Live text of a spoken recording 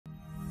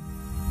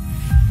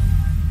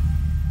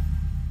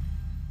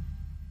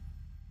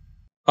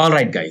All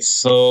right, guys.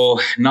 So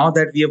now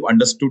that we have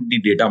understood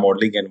the data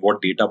modeling and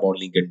what data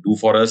modeling can do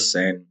for us,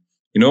 and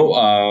we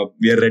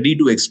are ready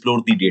to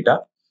explore the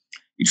data,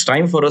 it's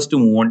time for us to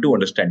move on to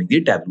understanding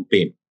the Tableau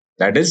pane.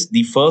 That is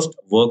the first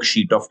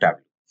worksheet of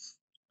Tableau,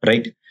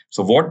 right?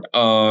 So what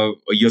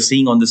you're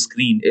seeing on the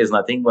screen is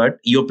nothing but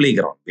your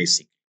playground,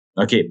 basically.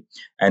 Okay,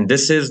 and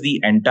this is the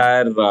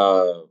entire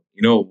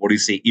what do you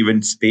say,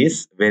 event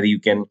space where you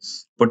can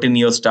put in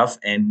your stuff,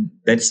 and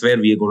that's where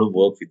we are going to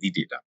work with the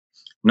data.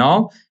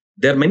 Now,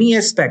 there are many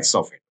aspects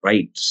of it,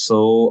 right?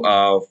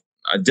 So,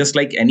 just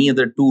like any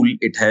other tool,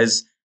 it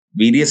has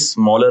various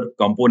smaller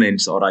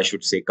components, or I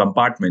should say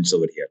compartments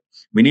over here.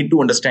 We need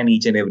to understand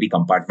each and every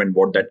compartment,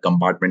 what that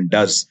compartment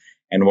does,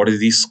 and what is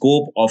the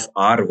scope of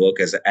our work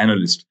as an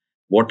analyst.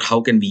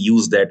 How can we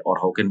use that, or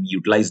how can we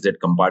utilize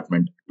that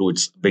compartment to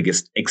its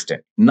biggest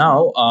extent?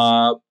 Now,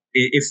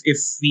 if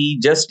we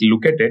just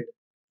look at it,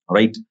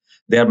 right,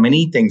 there are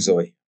many things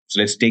over here. So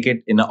let's take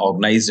it in a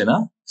organized in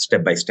a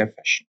step-by-step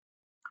fashion.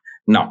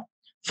 Now,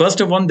 first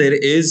of all, there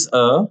is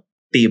a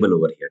table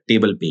over here,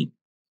 table pane.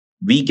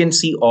 We can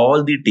see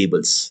all the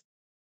tables.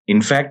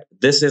 In fact,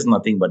 this is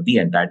nothing but the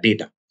entire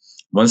data.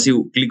 Once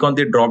you click on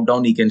the drop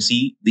down, you can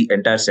see the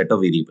entire set of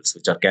variables,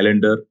 which are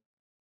calendar,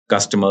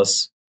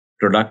 customers,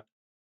 product,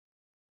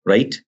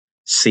 right?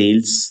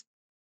 Sales,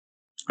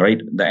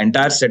 right? The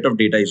entire set of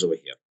data is over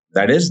here.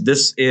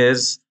 This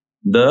is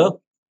the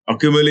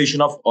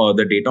accumulation of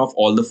the data of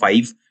all the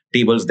 5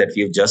 tables that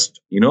we have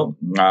just,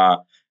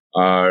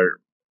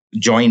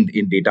 joined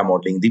in data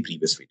modeling in the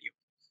previous video.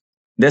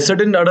 There are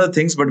certain other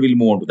things, but we'll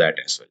move on to that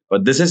as well.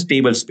 But this is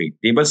tables pane.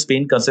 Tables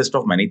pane consists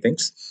of many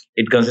things.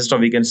 It consists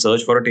of, we can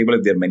search for a table.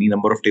 If there are many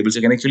number of tables,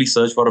 you can actually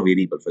search for a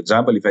variable. For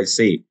example, if I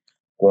say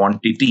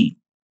quantity,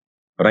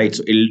 right?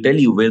 So it'll tell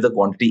you where the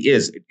quantity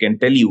is. It can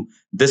tell you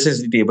this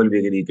is the table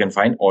where you can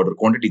find order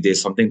quantity.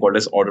 There's something called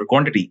as order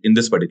quantity in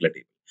this particular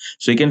table.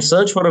 So you can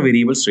search for a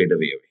variable straight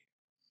away.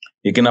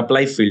 You can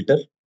apply filter,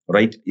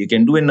 right? You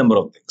can do a number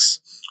of things.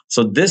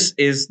 So this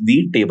is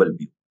the table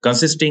view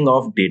consisting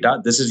of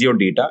data. This is your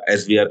data.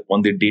 As we are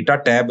on the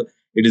data tab,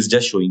 it is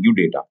just showing you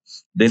data.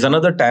 There's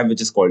another tab which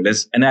is called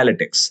as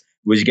analytics,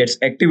 which gets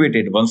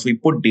activated once we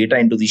put data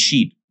into the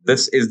sheet.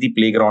 This is the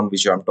playground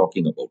which I'm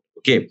talking about.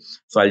 Okay,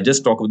 so I'll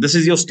just talk about, this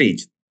is your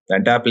stage, the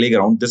entire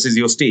playground. This is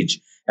your stage.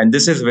 And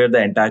this is where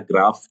the entire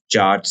graph,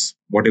 charts,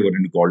 whatever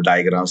you call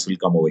diagrams will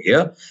come over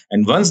here.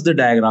 And once the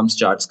diagrams,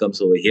 charts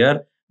comes over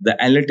here, the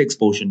analytics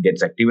portion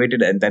gets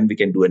activated, and then we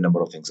can do a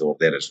number of things over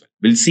there as well.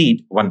 We'll see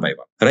it one by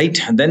one, right?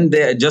 And then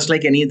just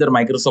like any other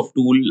Microsoft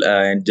tool,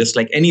 and just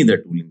like any other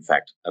tool, in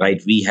fact,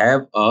 right, we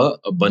have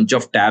a bunch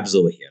of tabs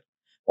over here.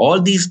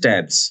 All these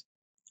tabs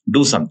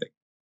do something,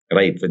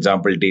 right? For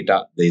example,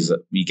 data,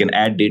 we can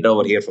add data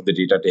over here for the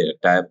data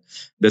tab.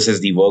 This is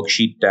the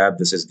worksheet tab.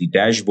 This is the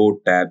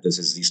dashboard tab. This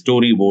is the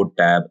storyboard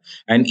tab.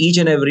 And each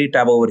and every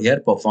tab over here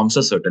performs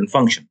a certain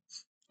function.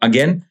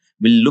 Again,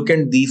 we'll look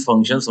at these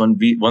functions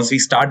once we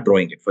start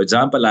drawing it. For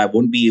example, I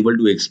won't be able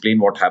to explain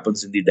what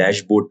happens in the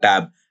dashboard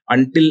tab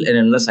until and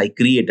unless I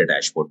create a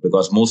dashboard,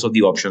 because most of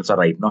the options are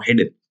right now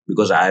hidden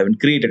because I haven't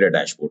created a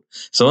dashboard.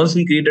 So once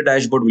we create a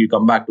dashboard, we'll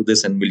come back to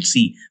this and we'll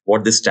see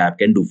what this tab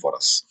can do for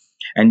us.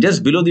 And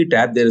just below the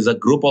tab, there is a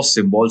group of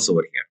symbols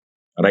over here,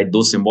 right?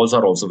 Those symbols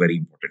are also very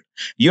important.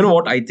 You know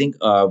what? I think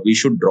we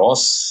should draw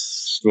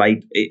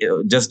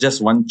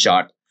just one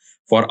chart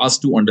for us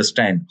to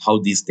understand how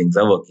these things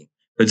are working.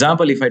 For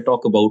example, if I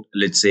talk about,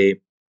 let's say,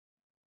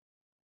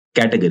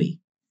 category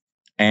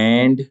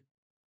and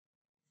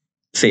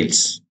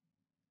sales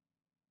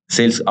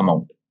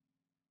amount,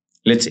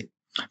 let's say.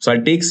 So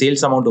I'll take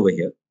sales amount over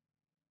here,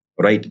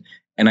 right?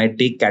 And I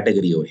take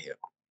category over here.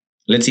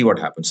 Let's see what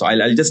happens. So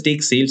I'll just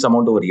take sales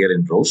amount over here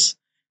in rows,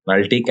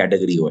 and I'll take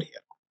category over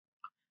here.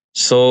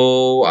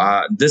 So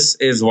this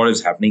is what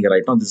is happening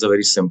right now. This is a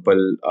very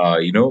simple,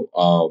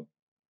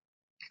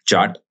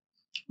 chart.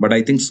 But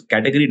I think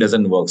category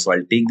doesn't work. So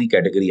I'll take the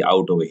category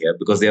out over here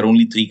because there are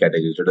only 3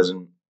 categories. It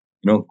doesn't,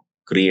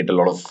 create a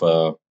lot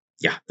of,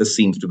 this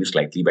seems to be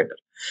slightly better.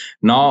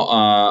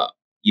 Now,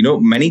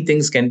 many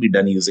things can be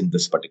done using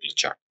this particular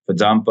chart. For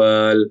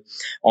example,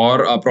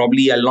 or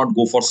probably I'll not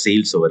go for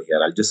sales over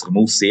here. I'll just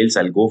remove sales.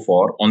 I'll go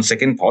for, on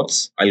second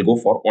thoughts, I'll go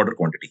for order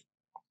quantity.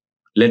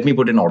 Let me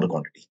put in order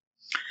quantity.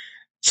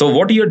 So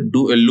what you're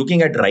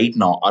looking at right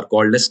now are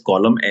called as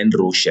column and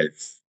row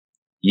shelf.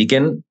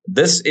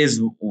 This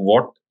is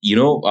what,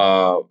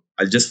 I'll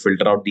just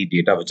filter out the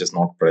data which is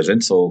not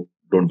present. So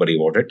don't worry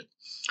about it.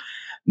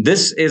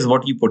 This is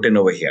what you put in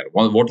over here.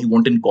 What you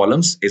want in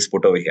columns is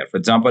put over here. For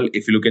example,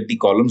 if you look at the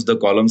columns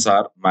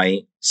are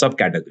my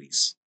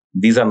subcategories.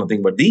 These are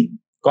nothing but the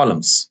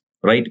columns,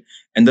 right?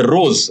 And the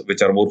rows,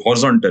 which are more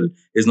horizontal,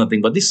 is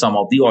nothing but the sum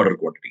of the order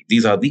quantity.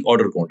 These are the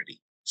order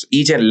quantity. So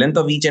length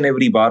of each and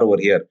every bar over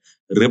here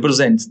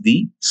represents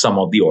the sum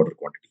of the order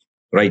quantity,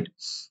 right?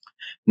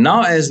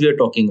 Now, as we are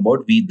talking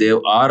about, there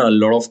are a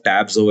lot of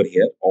tabs over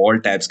here. All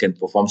tabs can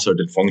perform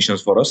certain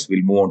functions for us.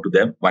 We'll move on to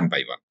them one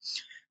by one.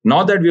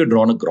 Now that we have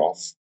drawn a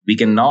graph, we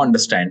can now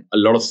understand a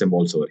lot of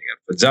symbols over here.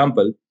 For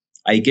example,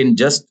 I can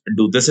just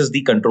do, this is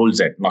the Control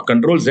Z. Now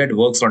Control Z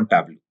works on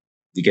Tableau.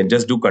 You can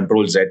just do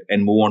Control Z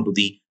and move on to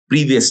the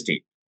previous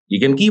state. You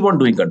can keep on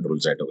doing Control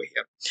Z over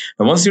here.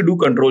 Now once you do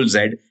Control Z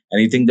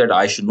and you think that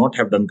I should not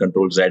have done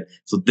Control Z,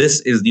 so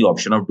this is the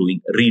option of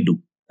doing redo.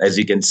 As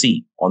you can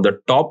see on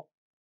the top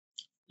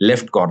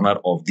left corner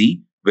of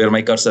the where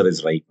my cursor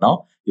is right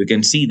now, you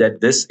can see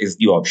that this is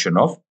the option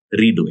of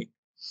redoing.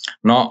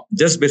 Now,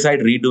 just beside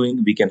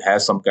redoing, we can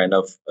have some kind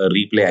of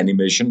replay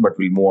animation, but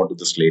we'll move on to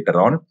this later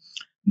on.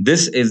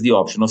 This is the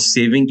option of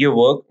saving your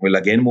work. We'll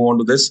again move on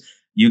to this.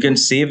 You can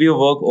save your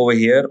work over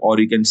here, or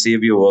you can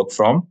save your work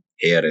from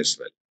here as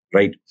well,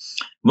 right?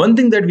 One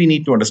thing that we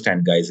need to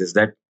understand, guys, is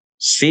that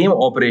same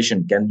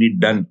operation can be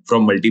done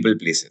from multiple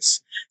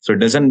places. So it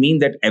doesn't mean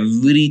that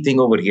everything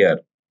over here,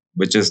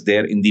 which is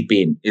there in the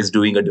pane, is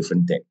doing a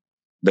different thing.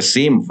 The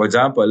same, for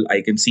example,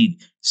 I can see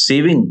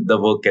saving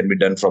the work can be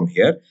done from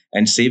here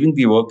and saving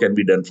the work can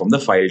be done from the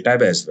file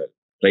tab as well,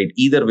 right?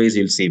 Either ways,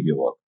 you'll save your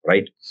work,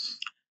 right?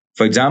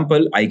 For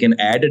example, I can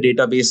add a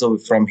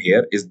database from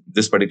here is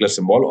this particular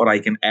symbol, or I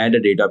can add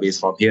a database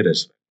from here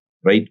as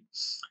well, right?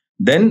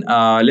 Then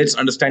let's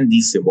understand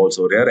these symbols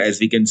over here. As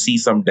we can see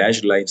some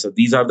dashed lines. So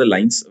these are the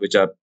lines which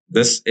are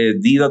this.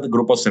 These are the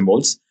group of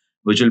symbols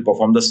which will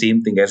perform the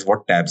same thing as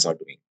what tabs are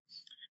doing.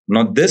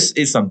 Now this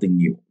is something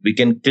new. We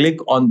can click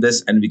on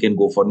this and we can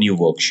go for new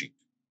worksheet,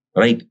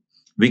 right?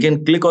 We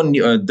can click on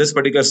this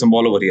particular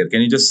symbol over here.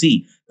 Can you just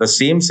see the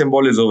same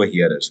symbol is over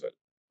here as well,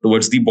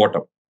 towards the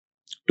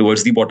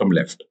bottom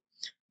left.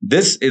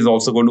 This is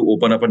also going to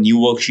open up a new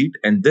worksheet,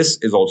 and this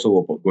is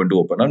also going to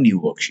open a new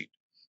worksheet.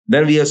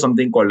 Then we have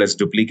something called as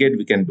duplicate.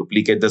 We can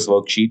duplicate this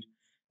worksheet,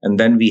 and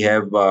then we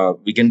have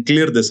we can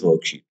clear this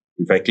worksheet.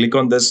 If I click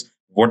on this,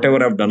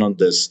 whatever I've done on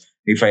this,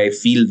 if I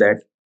feel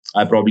that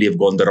I probably have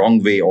gone the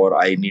wrong way or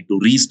I need to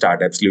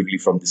restart absolutely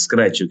from the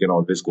scratch, you can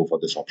always go for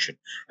this option.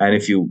 And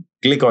if you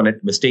click on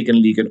it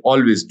mistakenly, you can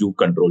always do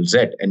Control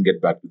Z and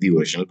get back to the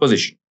original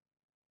position.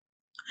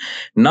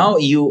 Now,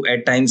 you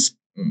at times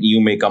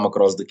you may come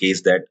across the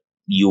case that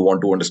you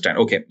want to understand,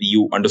 okay,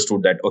 you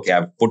understood that, okay,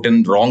 I've put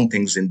in wrong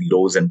things in the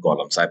rows and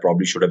columns. I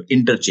probably should have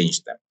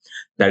interchanged them.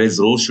 That is,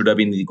 rows should have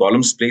been in the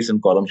columns place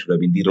and columns should have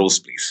been in the rows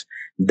place.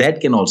 That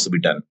can also be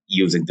done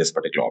using this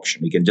particular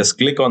option. We can just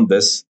click on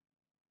this.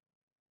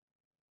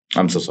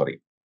 I'm so sorry.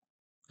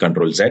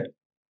 Control Z.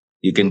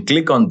 You can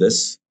click on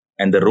this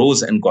and the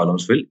rows and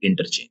columns will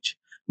interchange.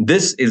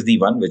 This is the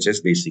one which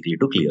is basically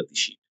to clear the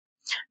sheet.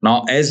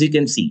 Now, as you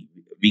can see,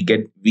 we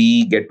get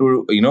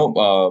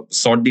to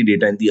sort the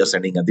data in the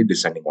ascending and the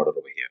descending order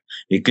over here.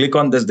 We click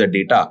on this, the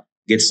data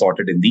gets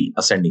sorted in the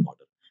ascending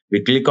order.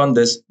 We click on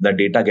this, the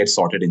data gets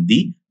sorted in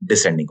the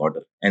descending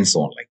order, and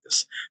so on like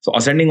this. So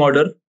ascending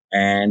order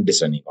and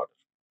descending order,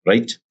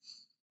 right?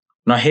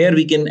 Now here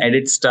we can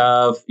edit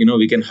stuff,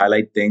 we can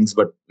highlight things,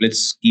 but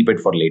let's keep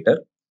it for later.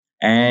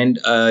 And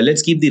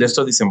let's keep the rest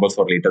of the symbols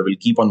for later. We'll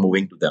keep on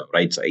moving to them,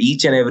 right? So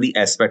each and every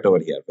aspect over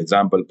here, for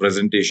example,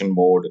 presentation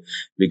mode,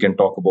 we can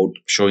talk about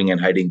showing and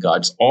hiding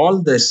cards.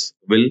 All this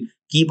will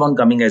keep on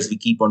coming as we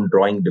keep on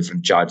drawing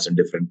different charts and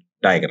different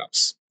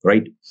diagrams,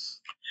 right?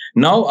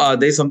 Now,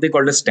 there's something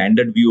called a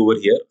standard view over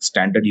here.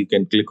 Standard, you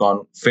can click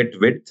on fit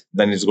width,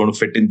 then it's going to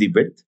fit in the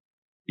width.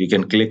 You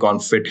can click on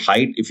fit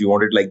height if you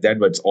want it like that,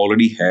 but it's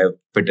already have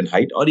fit and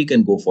height, or you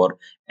can go for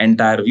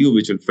entire view,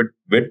 which will fit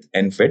width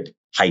and fit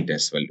height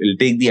as well. It'll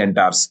take the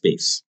entire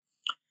space.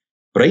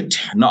 Right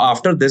now,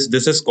 after this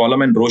is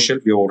column and row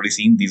shelf. We have already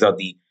seen these are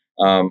the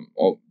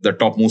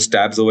topmost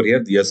tabs over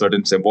here. These are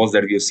certain symbols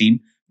that we have seen.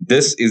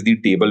 This is the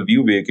table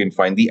view where you can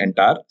find the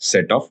entire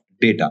set of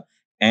data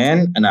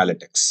and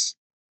analytics.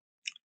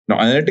 Now,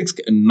 analytics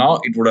now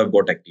it would have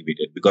got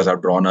activated because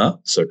I've drawn a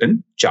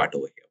certain chart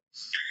over here.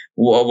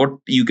 What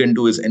you can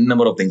do is n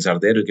number of things are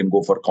there. You can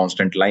go for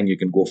constant line, you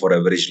can go for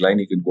average line,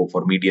 you can go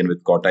for median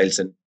with quartiles,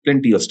 and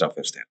plenty of stuff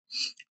is there.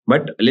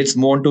 But let's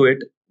move on to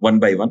it one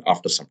by one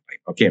after some time.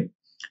 Okay.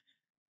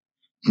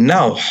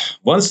 Now,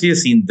 once we have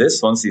seen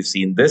this,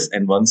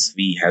 and once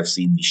we have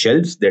seen the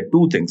shelves, there are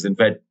two things. In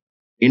fact,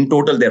 in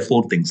total, there are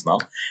four things now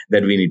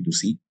that we need to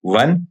see.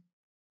 One,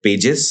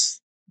 pages.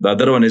 The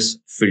other one is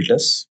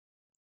filters.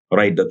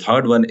 Right. The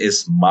third one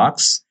is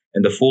marks.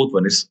 And the fourth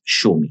one is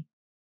show me.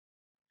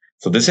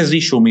 So this is the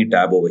show me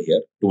tab over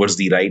here towards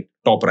the right,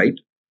 top right.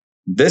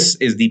 This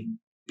is the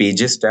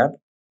pages tab.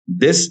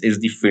 This is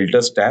the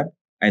filters tab.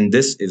 And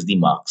this is the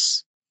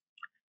marks.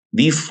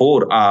 These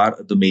four are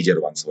the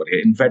major ones over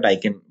here. In fact, I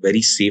can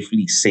very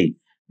safely say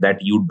that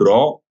you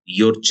draw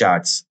your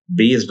charts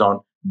based on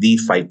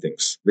these five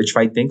things. Which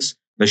five things?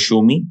 The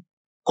show me,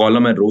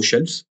 column and row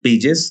shelves,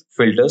 pages,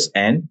 filters,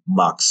 and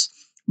marks.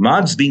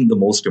 Marks being the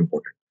most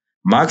important.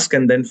 Marks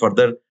can then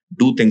further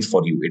do things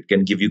for you. It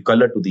can give you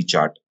color to the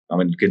chart.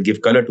 It can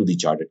give color to the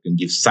chart. It can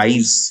give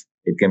size.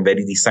 It can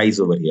vary the size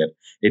over here.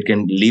 It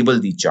can label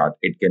the chart.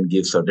 It can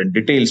give certain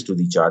details to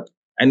the chart.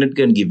 And it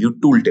can give you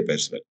tooltip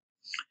as well.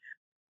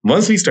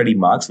 Once we study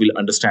marks, we'll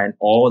understand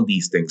all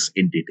these things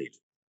in detail.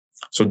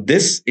 So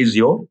this is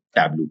your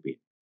Tableau pane.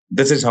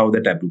 This is how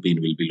the Tableau pane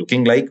will be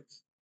looking like.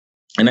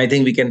 And I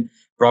think we can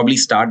probably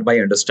start by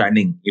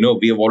understanding,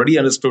 we have already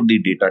understood the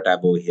data tab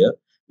over here.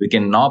 We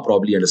can now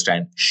probably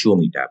understand show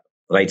me tab,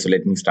 right? So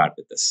let me start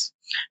with this.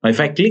 Now, if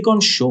I click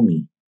on show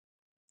me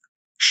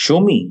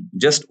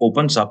just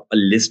opens up a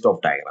list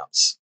of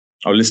diagrams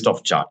or list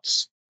of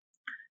charts.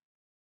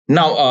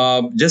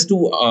 Now, just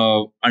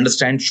to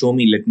understand show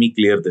me, let me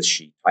clear this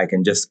sheet. I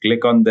can just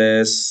click on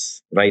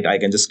this, right? I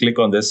can just click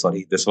on this,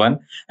 sorry, this one.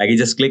 I can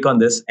just click on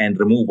this and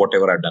remove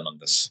whatever I've done on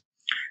this.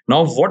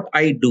 Now, what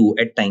I do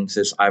at times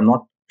is I'm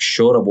not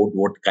sure about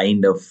what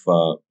kind of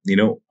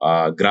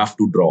graph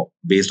to draw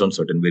based on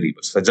certain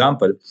variables. For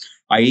example,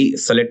 I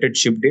selected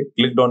shift date,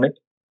 clicked on it,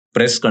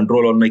 pressed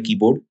control on my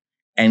keyboard,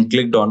 and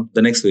clicked on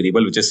the next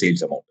variable, which is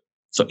sales amount.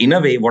 So in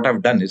a way, what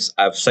I've done is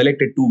I've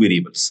selected two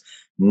variables.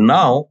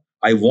 Now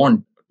I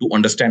want to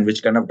understand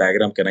which kind of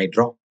diagram can I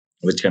draw,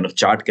 which kind of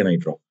chart can I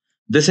draw.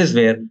 This is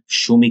where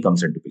show me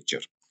comes into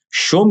picture.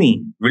 Show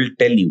me will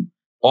tell you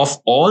of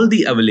all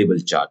the available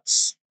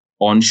charts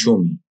on show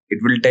me, it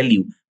will tell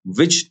you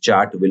which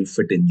chart will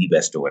fit in the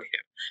best over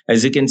here.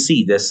 As you can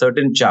see, there are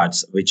certain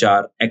charts which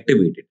are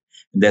activated.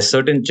 There are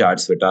certain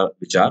charts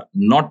which are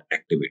not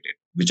activated,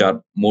 which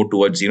are more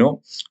towards,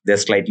 they're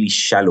slightly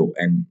shallow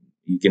and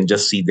you can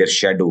just see their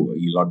shadow.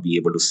 You'll not be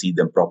able to see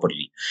them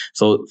properly.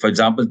 So, for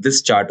example,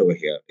 this chart over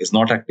here is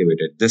not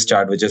activated. This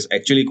chart, which is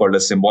actually called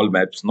as symbol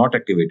maps, not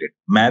activated.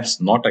 Maps,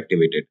 not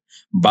activated.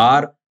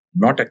 Bar,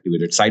 not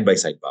activated. Side by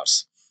side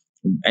bars.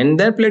 And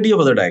there are plenty of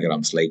other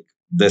diagrams like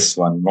this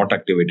one, not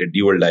activated,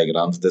 dual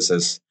diagrams. This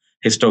is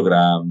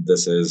histogram.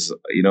 This is,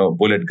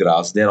 bullet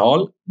graphs. They're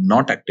all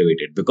not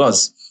activated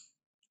because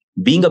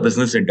being a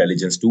business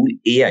intelligence tool,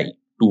 AI,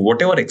 to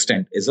whatever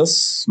extent, is a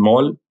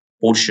small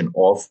portion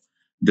of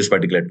this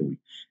particular tool.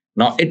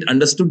 Now, it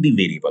understood the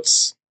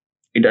variables.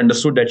 It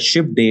understood that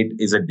ship date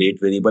is a date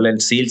variable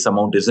and sales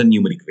amount is a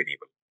numeric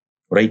variable,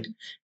 right?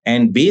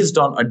 And based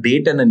on a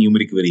date and a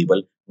numeric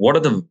variable, what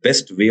are the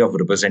best way of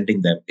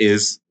representing them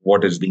is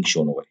what is being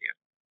shown over here.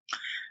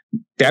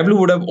 Tableau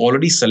would have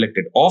already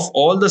selected, of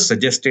all the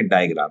suggested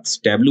diagrams,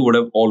 Tableau would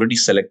have already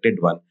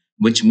selected one,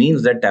 which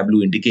means that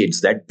Tableau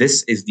indicates that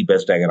this is the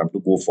best diagram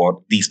to go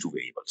for these two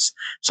variables.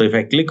 So if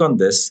I click on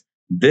this,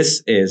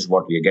 this is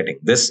what we are getting.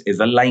 This is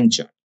a line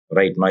chart,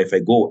 right? Now, if I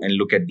go and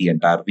look at the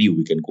entire view,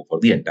 we can go for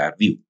the entire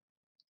view,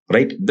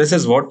 right? This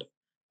is what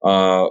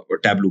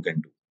Tableau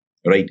can do,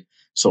 right?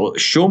 So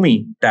show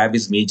me tab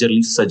is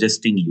majorly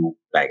suggesting you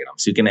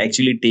diagrams. You can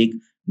actually take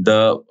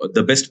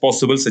the best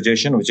possible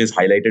suggestion, which is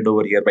highlighted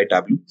over here by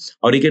Tableau,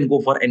 or you can go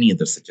for any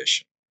other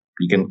suggestion.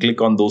 You can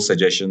click on those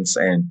suggestions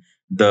and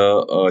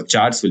the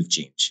charts will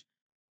change.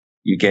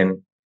 You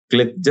can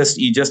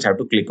you just have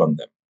to click on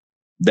them.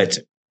 That's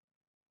it.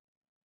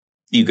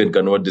 You can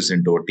convert this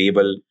into a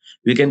table.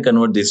 We can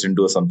convert this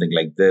into something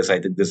like this. I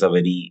think this is a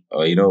very,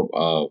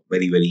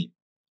 very, very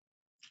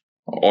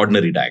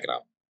ordinary diagram,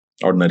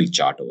 ordinary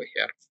chart over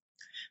here.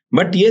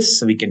 But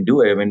yes, we can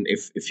do it. I mean,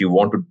 if you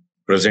want to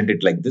present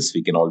it like this,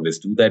 we can always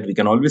do that. We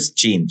can always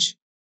change,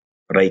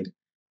 right,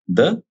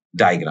 the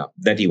diagram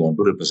that you want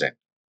to represent.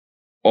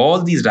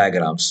 All these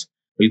diagrams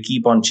will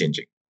keep on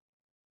changing.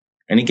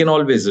 And you can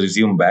always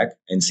resume back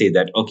and say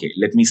that, okay,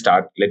 let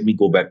me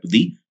go back to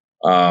the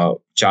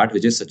chart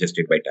which is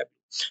suggested by Tableau.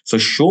 So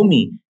show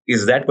me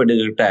is that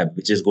particular tab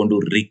which is going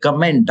to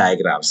recommend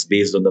diagrams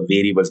based on the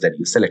variables that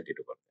you selected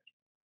over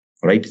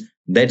there, right?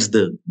 That's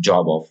the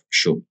job of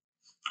show me.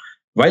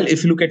 While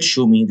if you look at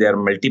show me, there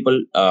are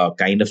multiple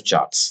kind of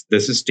charts.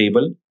 This is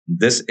table.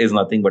 This is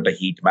nothing but a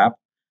heat map.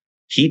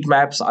 Heat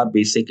maps are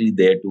basically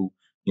there to,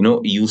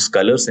 use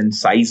colors and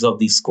size of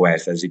these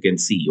squares, as you can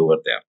see over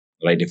there,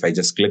 right? If I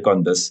just click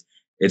on this,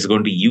 it's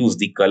going to use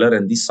the color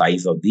and the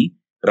size of the,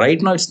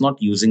 right now it's not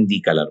using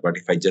the color, but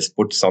if I just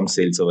put some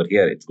cells over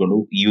here, it's going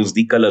to use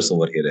the colors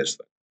over here as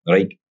well,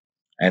 right?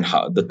 And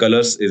how the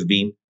colors is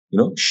being,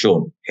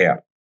 shown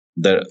here,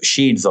 the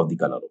shades of the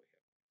color,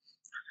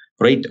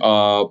 right?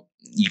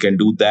 You can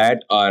do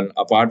that. And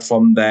apart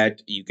from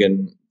that, you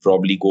can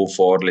probably go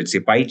for, let's say,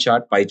 pie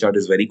chart. Pie chart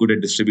is very good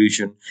at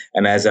distribution.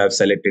 And as I've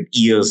selected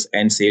years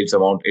and sales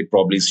amount, it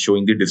probably is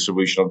showing the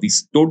distribution of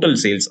these total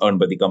sales earned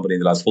by the company in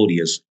the last 4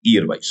 years,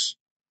 year wise.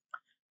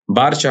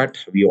 Bar chart,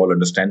 we all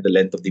understand the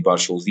length of the bar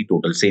shows the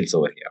total sales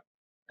over here.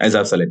 As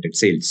I've selected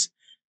sales.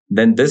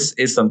 Then this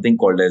is something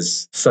called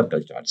as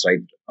circle charts, right?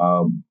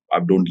 I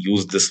don't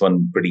use this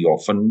one pretty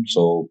often.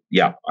 So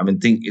yeah, I mean,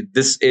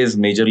 this is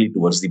majorly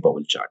towards the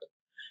bubble chart.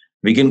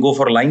 We can go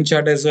for line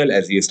chart as well,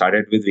 as we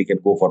started with. We can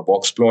go for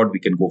box plot.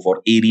 We can go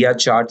for area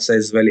charts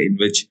as well, in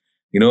which,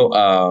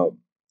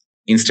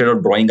 instead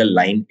of drawing a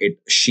line, it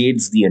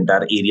shades the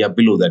entire area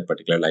below that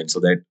particular line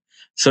so that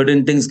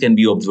certain things can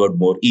be observed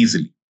more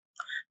easily.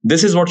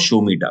 This is what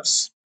Show Me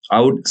does. I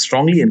would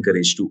strongly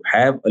encourage to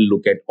have a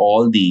look at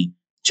all the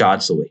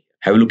charts over here.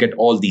 Have a look at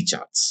all the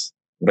charts,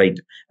 right?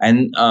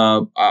 And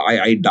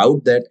I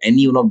doubt that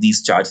any one of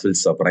these charts will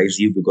surprise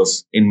you,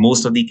 because in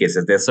most of the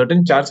cases, there are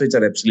certain charts which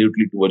are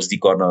absolutely towards the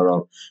corner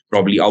or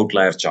probably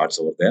outlier charts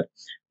over there.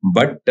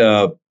 But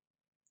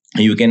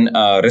you can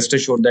rest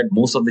assured that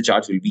most of the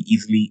charts will be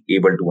easily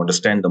able to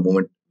understand the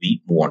moment we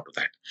move on to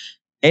that.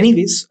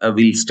 Anyways,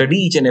 we'll study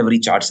each and every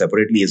chart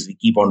separately as we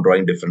keep on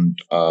drawing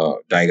different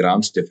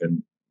diagrams,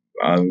 different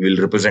will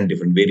represent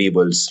different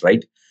variables,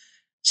 right?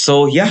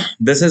 So yeah,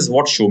 this is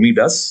what show me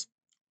does,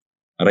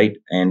 right?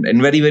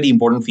 And very, very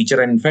important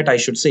feature. And in fact, I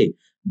should say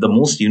the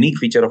most unique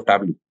feature of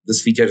Tableau.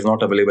 This feature is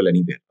not available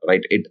anywhere,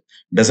 right? It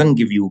doesn't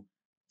give you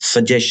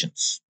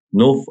suggestions.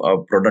 No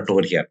product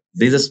over here.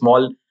 There's a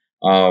small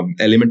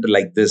element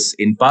like this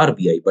in Power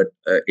BI, but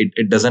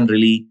it doesn't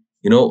really,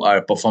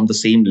 perform the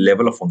same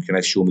level of function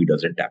as Show Me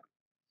does in Tableau,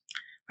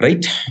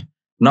 right?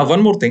 Now,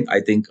 one more thing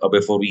I think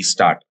before we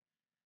start.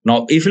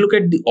 Now, if you look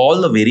at all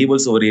the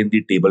variables over here in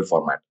the table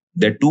format,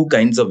 there are two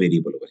kinds of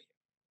variable over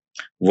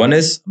here. One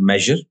is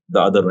measure,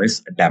 the other one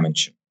is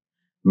dimension.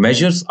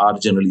 Measures are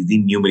generally the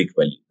numeric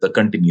value, the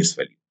continuous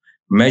value.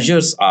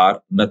 Measures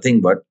are nothing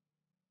but,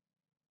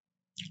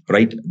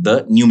 right,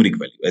 the numeric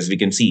value. As we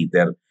can see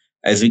there,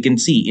 as we can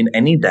see in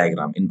any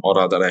diagram, or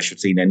rather, I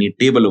should say in any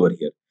table over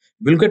here,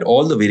 if we look at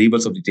all the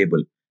variables of the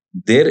table,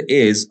 there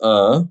is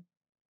or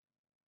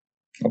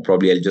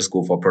probably I'll just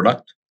go for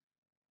product,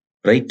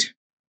 right?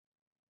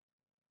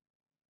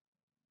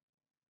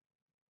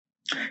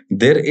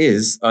 There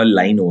is a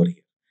line over here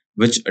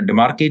which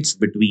demarcates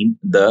between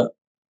the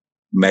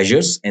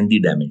measures and the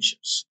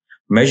dimensions.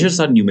 Measures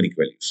are numeric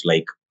values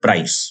like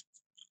price,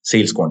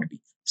 sales quantity,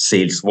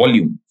 sales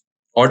volume,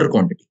 order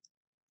quantity,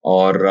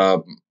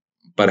 or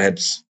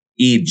perhaps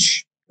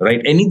age,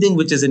 right? Anything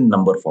which is in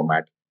number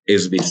format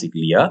is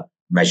basically a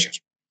measure.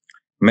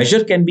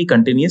 Measure can be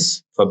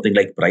continuous, something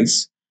like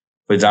price.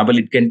 For example,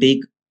 it can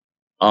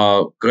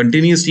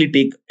continuously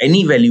take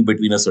any value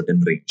between a certain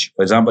range.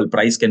 For example,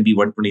 price can be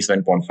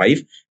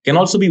 127.5, can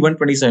also be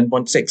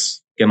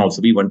 127.6, can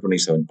also be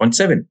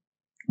 127.7.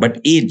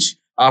 But age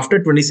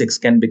after 26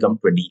 can become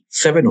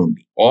 27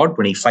 only or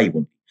 25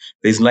 only.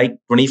 There's like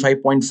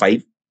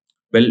 25.5.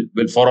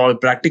 Well, for all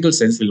practical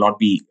sense, we'll not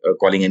be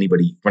calling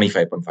anybody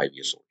 25.5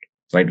 years old,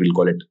 right? We'll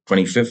call it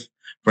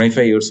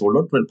 25 years old,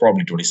 or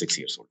probably 26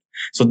 years old.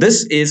 So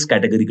this is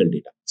categorical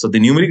data. So the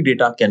numeric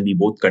data can be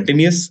both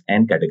continuous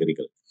and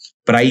categorical.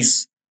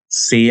 Price,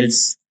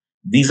 sales,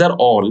 these are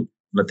all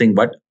nothing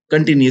but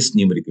continuous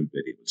numerical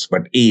variables.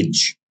 But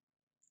age,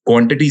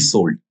 quantity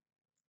sold,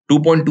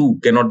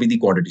 2.2 cannot be the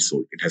quantity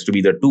sold. It has to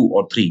be the 2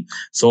 or 3.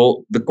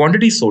 So the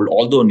quantity sold,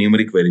 although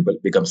numeric variable,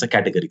 becomes a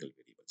categorical variable.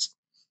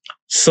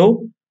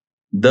 So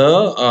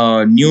the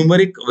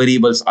numeric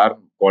variables are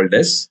called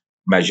as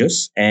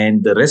measures,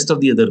 and the rest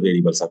of the other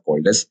variables are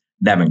called as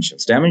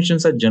dimensions.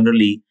 Dimensions are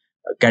generally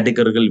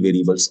categorical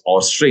variables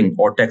or string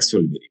or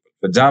textual variable.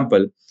 For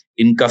example,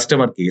 in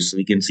customer case,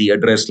 we can see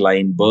address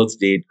line, birth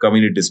date,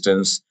 community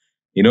distance,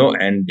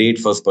 and date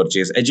first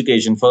purchase,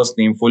 education, first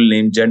name, full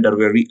name, gender,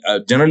 where we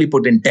generally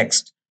put in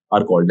text,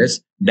 are called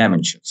as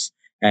dimensions.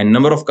 And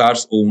number of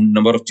cars owned,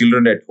 number of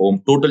children at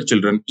home, total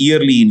children,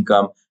 yearly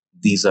income,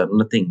 these are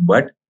nothing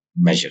but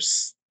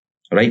measures,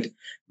 right?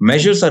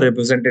 Measures are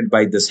represented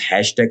by this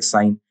hashtag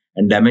sign,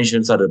 and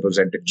dimensions are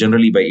represented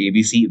generally by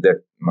ABC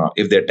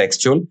if they're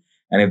textual,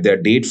 and if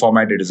they're date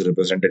format, it is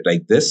represented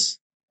like this,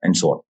 and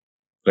so on,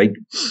 right?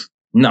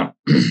 Now,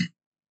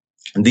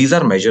 these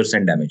are measures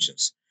and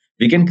dimensions.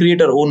 We can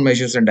create our own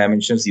measures and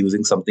dimensions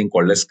using something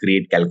called as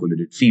create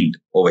calculated field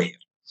over here.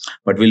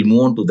 But we'll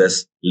move on to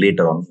this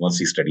later on once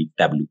we study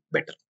Tableau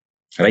better,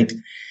 right?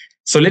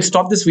 So let's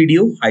stop this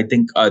video. I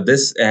think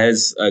this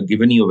has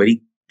given you a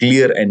very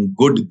clear and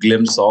good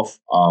glimpse of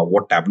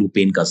what Tableau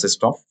Pane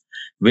consists of.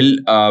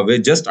 We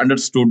just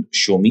understood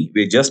Show Me.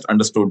 We just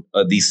understood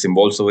these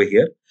symbols over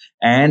here.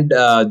 And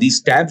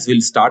these tabs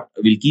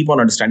we'll keep on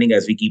understanding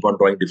as we keep on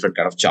drawing different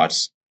kind of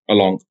charts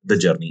along the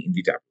journey in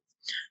the tab.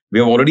 We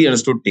have already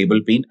understood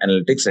table pane,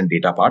 analytics, and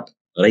data part.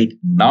 Right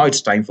now,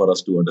 it's time for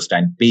us to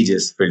understand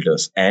pages,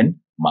 filters, and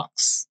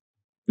marks.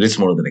 Let's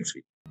move to the next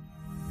video.